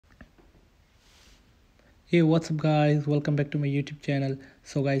Hey, what's up guys, welcome back to my YouTube channel.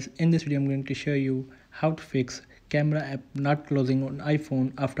 So guys, in this video I'm going to show you how to fix camera app not closing on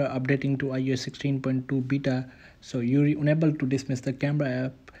iPhone after updating to iOS 16.2 beta. So you're unable to dismiss the camera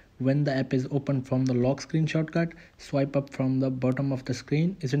app when the app is open from the lock screen shortcut. Swipe up from the bottom of the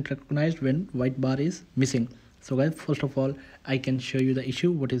screen isn't recognized when white bar is missing. So guys, first of all I can show you the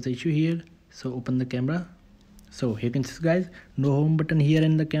issue. What is the issue here? So open the camera. So here you can see guys, no home button here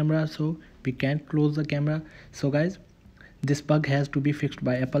in the camera, so we can't close the camera. So guys, this bug has to be fixed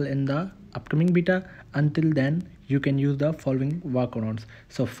by Apple in the upcoming beta. Until then you can use the following workarounds.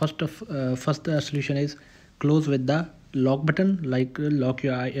 So first solution is close with the lock button, like lock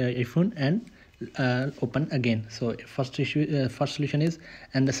your iPhone and open again. So first solution is,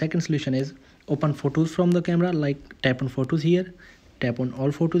 and the second solution is open photos from the camera, like tap on photos here, tap on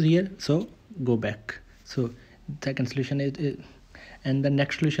all photos here, so go back. So second solution is and the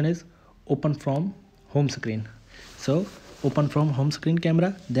next solution is open from home screen. So open from home screen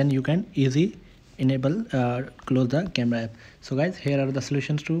camera, then you can easy enable close the camera app. So guys, here are the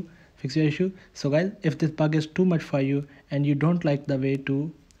solutions to fix your issue. So guys, if this bug is too much for you and you don't like the way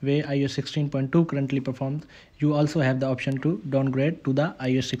iOS 16.2 currently performs, you also have the option to downgrade to the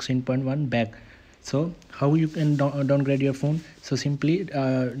iOS 16.1 back. So how you can downgrade your phone? So simply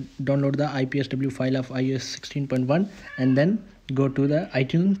download the IPSW file of iOS 16.1 and then go to the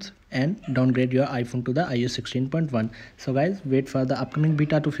iTunes and downgrade your iPhone to the iOS 16.1. So guys, wait for the upcoming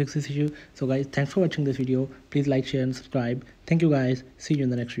beta to fix this issue. So guys, thanks for watching this video. Please like, share and subscribe. Thank you guys. See you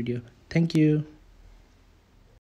in the next video. Thank you.